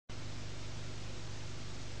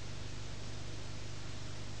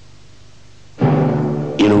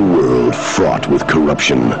In a world fraught with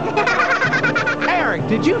corruption. Eric,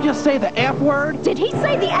 did you just say the F word? Did he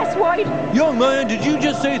say the S word? Young man, did you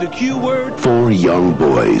just say the Q word? 4 young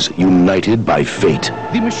boys united by fate.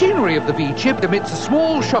 The machinery of the V-chip emits a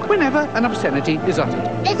small shock whenever an obscenity is uttered.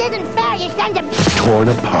 This isn't fair, you sons of... Torn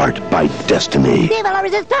apart by destiny. Vive la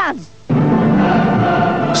resistance!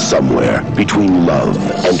 Somewhere between love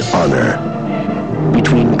and honor.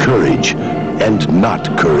 Between courage and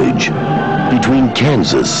not courage. Between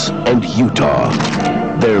Kansas and Utah.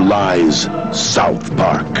 There lies South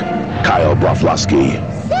Park. Kyle Broflovsky.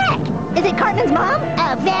 Sick! Is it Cartman's mom?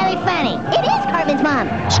 Oh, very funny. It is Cartman's mom.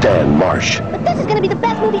 Stan Marsh. But this is going to be the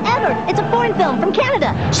best movie ever. It's a foreign film from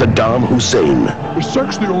Canada. Saddam Hussein. Is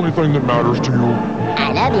sex the only thing that matters to you?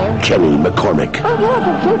 I love you. Kenny McCormick. Oh,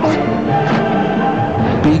 yeah,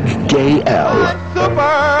 Big Gay Al.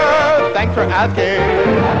 Super! Thanks for asking.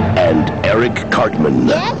 And Eric Cartman.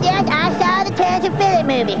 Yes, I saw the Terrence and Phillip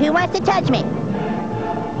movie. Who wants to touch me?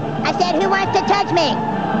 I said, who wants to touch me?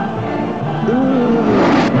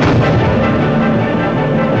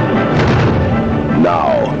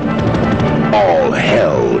 Now, all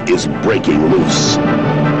hell is breaking loose.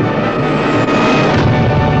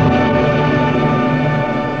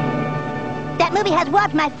 That movie has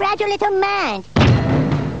warped my fragile little mind.